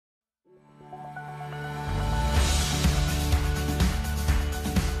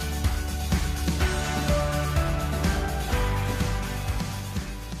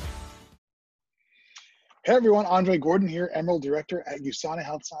Hey everyone, Andre Gordon here, Emerald Director at USANA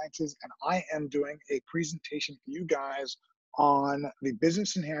Health Sciences, and I am doing a presentation for you guys on the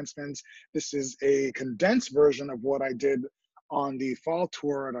business enhancements. This is a condensed version of what I did on the fall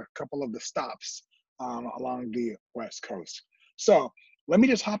tour at a couple of the stops along the West Coast. So let me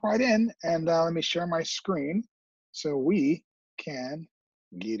just hop right in and let me share my screen so we can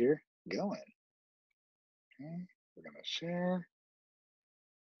get her going. Okay, we're gonna share.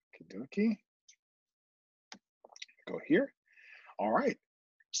 Okie go here. All right.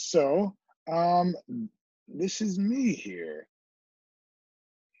 So this is me here.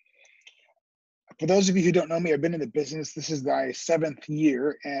 For those of you who don't know me, I've been in the business. This is my 7th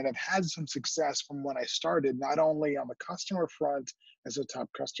year, and I've had some success from when I started, not only on the customer front as a top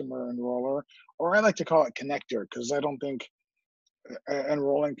customer enroller, or I like to call it connector, because I don't think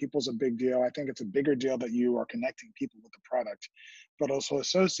enrolling people is a big deal. I think it's a bigger deal that you are connecting people with the product, but also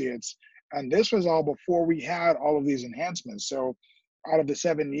associates. And this was all before we had all of these enhancements. So out of the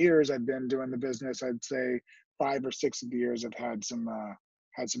 7 years I've been doing the business, I'd say 5 or 6 of the years I've had some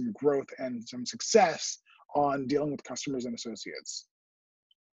growth and some success on dealing with customers and associates.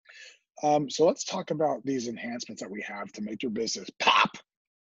 So let's talk about these enhancements that we have to make your business pop.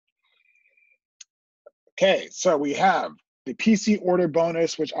 Okay, so we have the PC order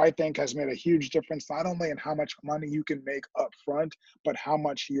bonus, which I think has made a huge difference, not only in how much money you can make up front, but how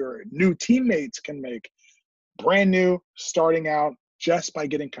much your new teammates can make brand new, starting out just by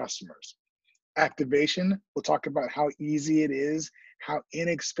getting customers. Activation, we'll talk about how easy it is, how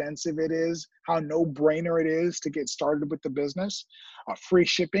inexpensive it is, how no-brainer it is to get started with the business. Free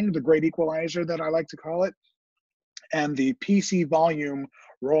shipping, the great equalizer that I like to call it, and the PC volume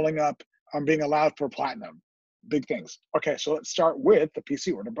rolling up, being allowed for platinum. Big things. Okay, so let's start with the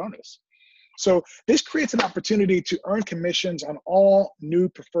PC order bonus. So this creates an opportunity to earn commissions on all new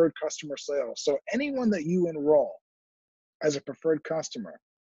preferred customer sales. So anyone that you enroll as a preferred customer,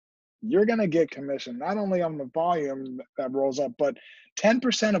 you're gonna get commission, not only on the volume that rolls up, but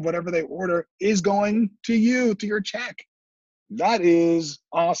 10% of whatever they order is going to you, to your check. That is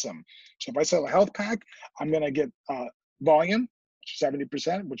awesome. So if I sell a health pack, I'm gonna get volume,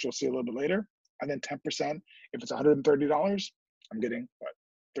 70%, which you'll see a little bit later, and then 10%. If it's $130, I'm getting what?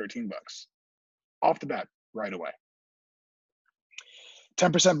 13 bucks off the bat right away.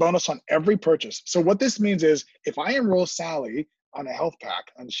 10% bonus on every purchase. So what this means is if I enroll Sally on a health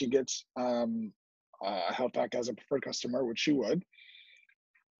pack and she gets a health pack as a preferred customer, which she would,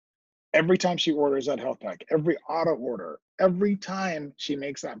 every time she orders that health pack, every auto order, every time she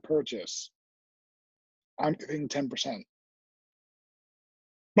makes that purchase, I'm getting 10%.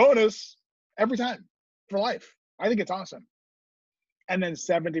 Bonus every time for life. I think it's awesome. And then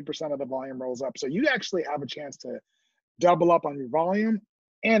 70% of the volume rolls up. So you actually have a chance to double up on your volume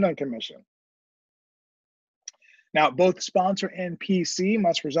and on commission. Now, both sponsor and PC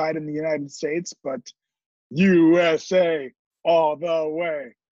must reside in the United States, but USA all the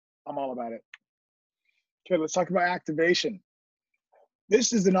way. I'm all about it. Okay, let's talk about activation.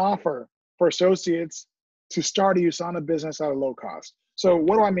 This is an offer for associates to start a USANA business at a low cost. So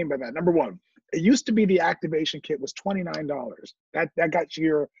what do I mean by that? Number one, it used to be the activation kit was $29. That got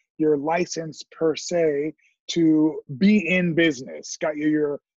you your license per se to be in business. Got you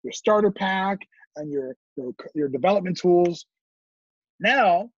your starter pack and your development tools.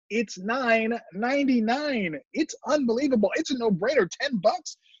 Now it's $9.99. It's unbelievable. It's a no-brainer, 10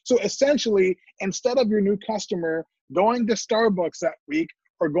 bucks. So essentially, instead of your new customer going to Starbucks that week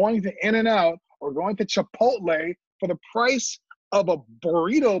or going to In-N-Out or going to Chipotle for the price of a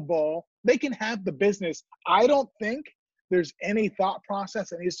burrito bowl, they can have the business. I don't think there's any thought process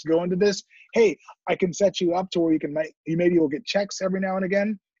that needs to go into this. Hey, I can set you up to where maybe you'll get checks every now and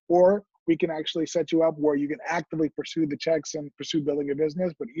again, or we can actually set you up where you can actively pursue the checks and pursue building a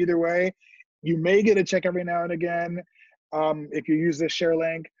business. But either way, you may get a check every now and again if you use this share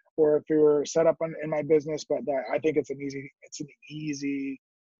link or if you're set up in my business. But I think it's an easy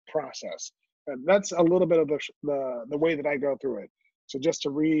process. And that's a little bit of the way that I go through it. So just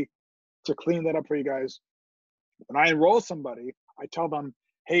to clean that up for you guys, when I enroll somebody, I tell them,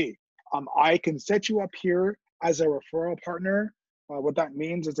 hey, I can set you up here as a referral partner. What that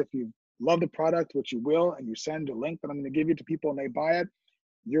means is if you love the product, which you will, and you send a link that I'm going to give you to people and they buy it,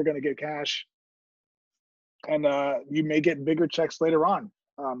 you're going to get cash. And you may get bigger checks later on.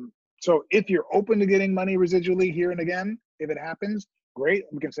 So if you're open to getting money residually here and again, if it happens, great.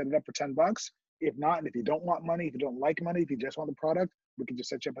 We can set it up for 10 bucks. If not, and if you don't want money, if you don't like money, if you just want the product, we can just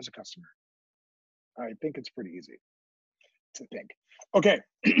set you up as a customer. I think it's pretty easy to think. Okay,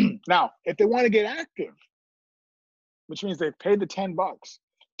 now, if they want to get active, which means they've paid the 10 bucks,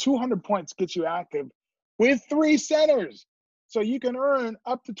 200 points gets you active with 3 centers. So you can earn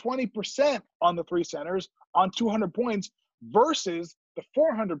up to 20% on the 3 centers on 200 points versus the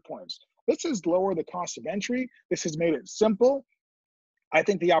 400 points. This has lowered the cost of entry. This has made it simple. I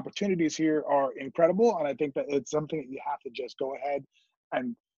think the opportunities here are incredible, and I think that it's something that you have to just go ahead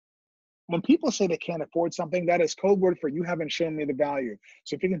and when people say they can't afford something, that is code word for you haven't shown me the value.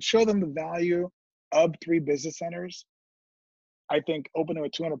 So if you can show them the value of 3 business centers, I think opening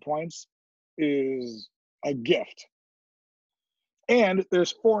with 200 points is a gift. And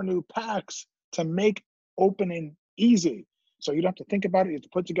there's 4 new packs to make opening easy. So you don't have to think about it. You have to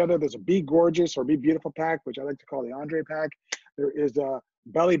put together. There's a Be Gorgeous or Be Beautiful pack, which I like to call the Andre pack. There is a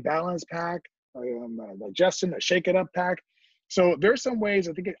Belly Balance pack, the Justin, a Shake It Up pack. So there's some ways.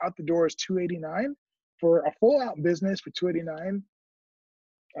 I think out the door is $289 for a full out business for $289.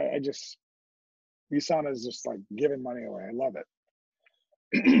 I just USANA is just like giving money away. I love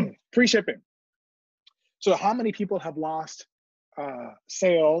it. Free shipping. So how many people have lost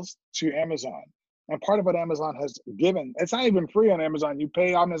sales to Amazon? And part of what Amazon has given, it's not even free on Amazon. You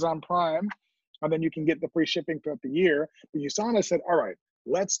pay Amazon Prime, and then you can get the free shipping throughout the year. But USANA said, all right,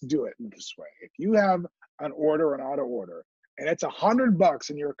 let's do it in this way. If you have an order, an auto order, and it's $100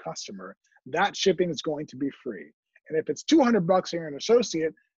 and you're a customer, that shipping is going to be free. And if it's $200 and you're an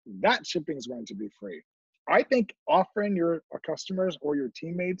associate, that shipping is going to be free. I think offering your customers or your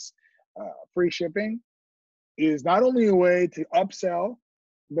teammates free shipping is not only a way to upsell,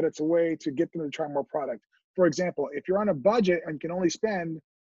 but it's a way to get them to try more product. For example, if you're on a budget and can only spend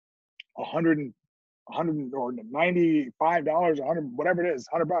 $100 or $95, 100, whatever it is,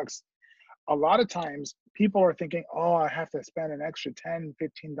 $100, a lot of times people are thinking, oh, I have to spend an extra $10,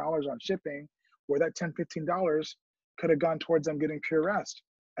 $15 on shipping, where that $10, $15 could have gone towards them getting Pure Rest.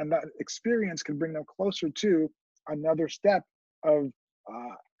 And that experience can bring them closer to another step of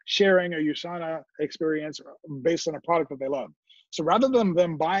sharing a USANA experience based on a product that they love. So rather than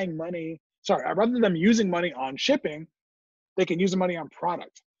them rather than them using money on shipping, they can use the money on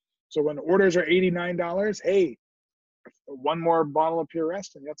product. So when orders are $89, hey, 1 more bottle of Pure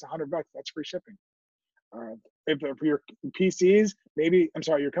Rest, and that's $100. That's free shipping. If for your PCs,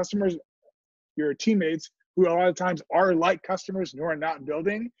 your customers, your teammates, who a lot of times are like customers who are not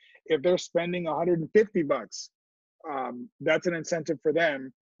building, if they're spending $150, that's an incentive for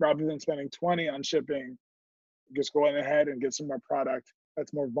them rather than spending $20 on shipping. Just go ahead and get some more product.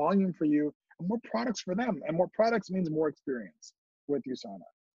 That's more volume for you and more products for them. And more products means more experience with USANA.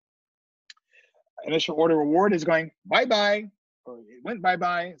 Initial order reward is going bye-bye, or it went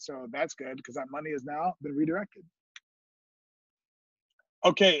bye-bye. So that's good because that money has now been redirected.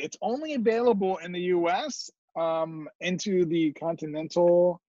 Okay, it's only available in the US into the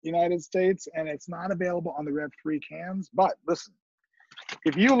continental United States, and it's not available on the Rev 3 cans. But listen,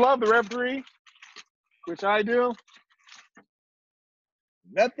 if you love the Rev 3, which I do,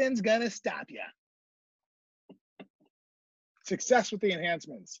 nothing's gonna stop you. Success with the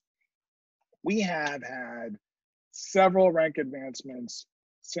enhancements. We have had several rank advancements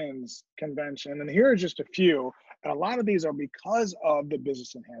since convention, and here are just a few. And a lot of these are because of the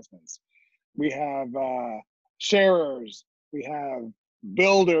business enhancements. We have sharers, we have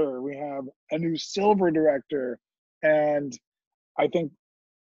builder, we have a new silver director, and I think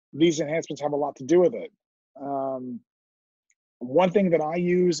these enhancements have a lot to do with it. One thing that I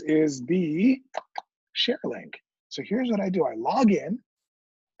use is the share link. So here's what I do. I log in,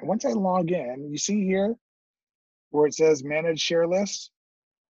 and once I log in, you see here where it says manage share list.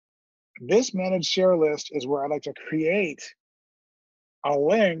 This managed share list is where I like to create a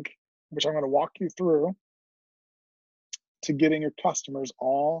link, which I'm going to walk you through, to getting your customers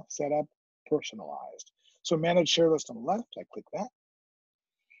all set up, personalized. So manage share list on the left, I click that.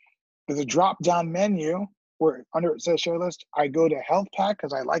 There's a drop-down menu where under it says share list. I go to health pack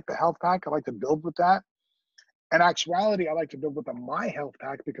because I like the health pack. I like to build with that. In actuality, I like to build with the My Health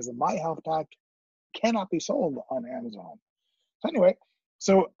pack because the My Health pack cannot be sold on Amazon. So anyway,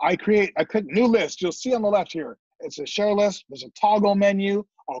 so I click new list. You'll see on the left here, it's a share list. There's a toggle menu.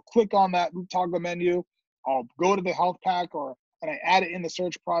 I'll click on that toggle menu. I'll go to the health pack and I add it in the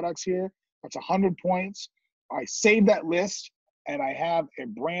search products here. That's 100 points. I save that list and I have a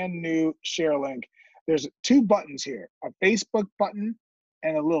brand new share link. There's 2 buttons here, a Facebook button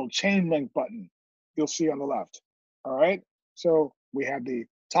and a little chain link button you'll see on the left. All right, so we have the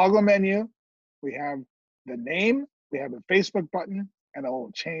toggle menu, we have the name, we have a Facebook button, and a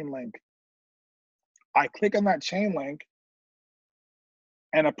little chain link. I click on that chain link,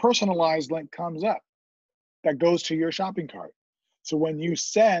 and a personalized link comes up that goes to your shopping cart. So when you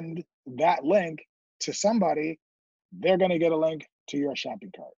send that link to somebody, they're going to get a link to your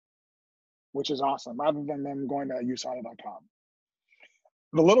shopping cart. which is awesome, rather than them going to usana.com.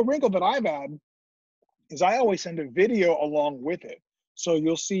 The little wrinkle that I've had is I always send a video along with it. So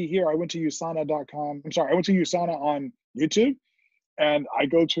you'll see here, I went to usana.com. I'm sorry, I went to Usana on YouTube, and I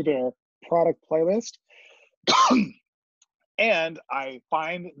go to their product playlist and I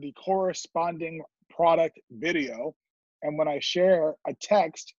find the corresponding product video. And when I share a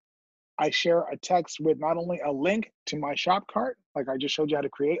text, I share a text with not only a link to my shop cart, like I just showed you how to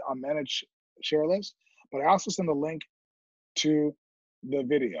create on Manage Share List, but I also send a link to the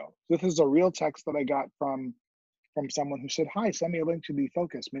video. This is a real text that I got from someone who said, hi, send me a link to the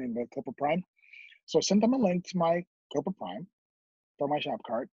Focus, meaning the Copa Prime. So I sent them a link to my Copa Prime for my shop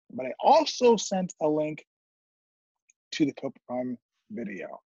cart, but I also sent a link to the Copa Prime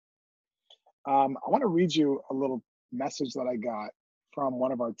video. I want to read you a little message that I got from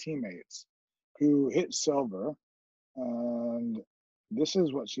one of our teammates who hit silver, and this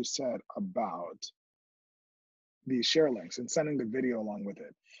is what she said about these share links and sending the video along with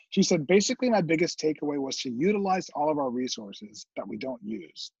it. She said, basically, my biggest takeaway was to utilize all of our resources that we don't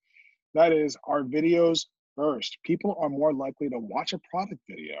use. That is, our videos first. People are more likely to watch a product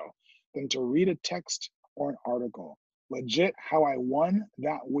video than to read a text or an article. Legit, how I won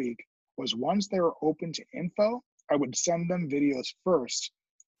that week was once they were open to info, I would send them videos first,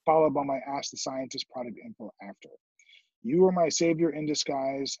 followed by my Ask the Scientist product info after. You were my savior in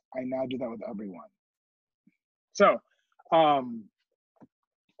disguise. I now do that with everyone. So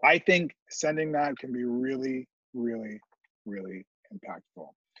I think sending that can be really, really, really impactful.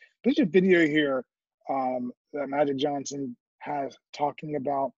 There's a video here that Magic Johnson has talking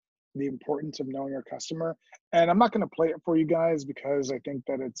about the importance of knowing your customer. And I'm not going to play it for you guys because I think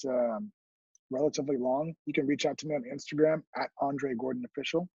that it's relatively long. You can reach out to me on Instagram at Andre Gordon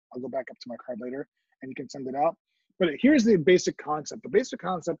Official. I'll go back up to my card later and you can send it out. But here's the basic concept. The basic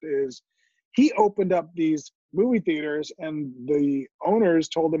concept is he opened up these movie theaters and the owners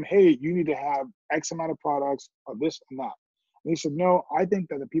told him, hey, you need to have X amount of products of this and that. And he said, no, I think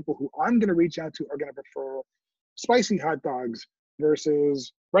that the people who I'm going to reach out to are going to prefer spicy hot dogs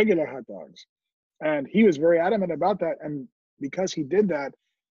versus regular hot dogs. And he was very adamant about that. And because he did that,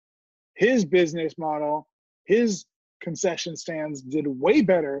 his business model, his concession stands did way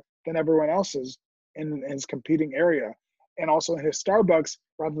better than everyone else's in his competing area. And also in his Starbucks,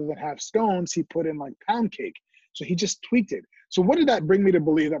 rather than have scones, he put in like pound cake. So he just tweaked it. So what did that bring me to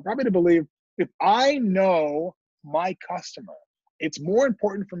believe? That brought me to believe if I know my customer, it's more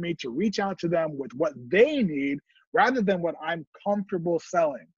important for me to reach out to them with what they need rather than what I'm comfortable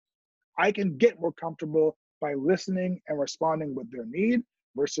selling. I can get more comfortable by listening and responding with their need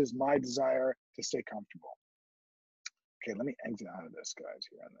versus my desire to stay comfortable. Okay, let me exit out of this, guys,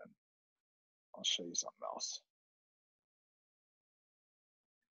 here, and then I'll show you something else.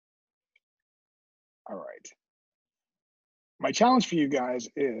 All right. My challenge for you guys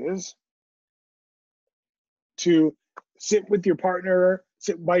is to sit with your partner,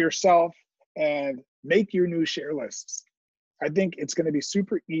 sit by yourself, and make your new share lists. I think it's going to be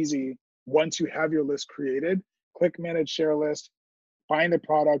super easy once you have your list created. Click Manage Share List, find the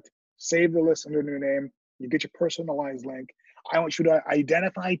product, save the list under a new name. You get your personalized link. I want you to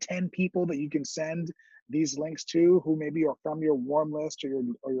identify 10 people that you can send these links to who maybe are from your warm list or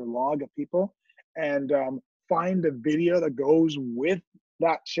your log of people, and find the video that goes with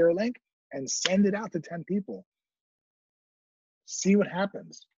that share link and send it out to 10 people. See what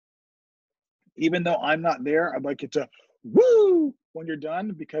happens. Even though I'm not there, I'd like you to woo when you're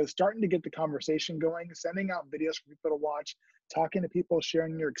done, because starting to get the conversation going, sending out videos for people to watch, talking to people,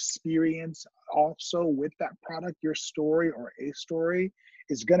 sharing your experience also with that product, your story or a story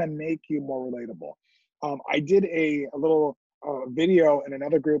is going to make you more relatable. I did a little video in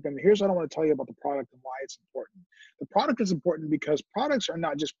another group, and here's what I want to tell you about the product and why it's important. The product is important because products are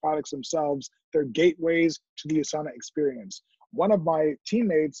not just products themselves, they're gateways to the Usana experience. One of my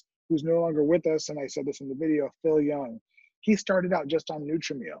teammates who's no longer with us, and I said this in the video, Phil Young, he started out just on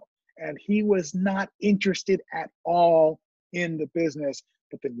Nutrimeal, and he was not interested at all in the business,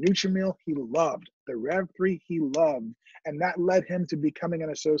 but the Nutrimeal he loved, the Rev3 he loved, and that led him to becoming an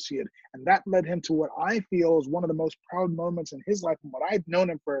associate, and that led him to what I feel is one of the most proud moments in his life, and what I've known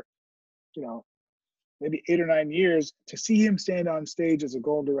him for, maybe 8 or 9 years, to see him stand on stage as a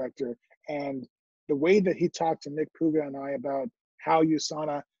goal director, and the way that he talked to Nick Puga and I about how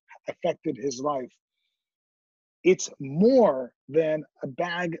Usana affected his life. It's more than a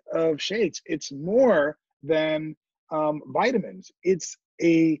bag of shakes. It's more than vitamins. It's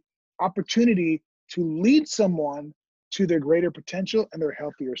a opportunity to lead someone to their greater potential and their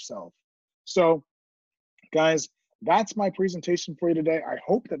healthier self. So, guys, that's my presentation for you today. I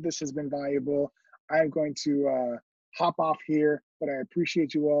hope that this has been valuable. I'm going to hop off here, but I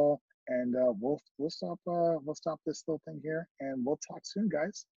appreciate you all, and we'll stop this little thing here, and we'll talk soon,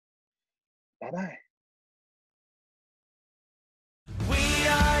 guys. Bye bye. We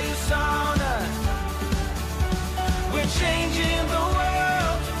are your sauna.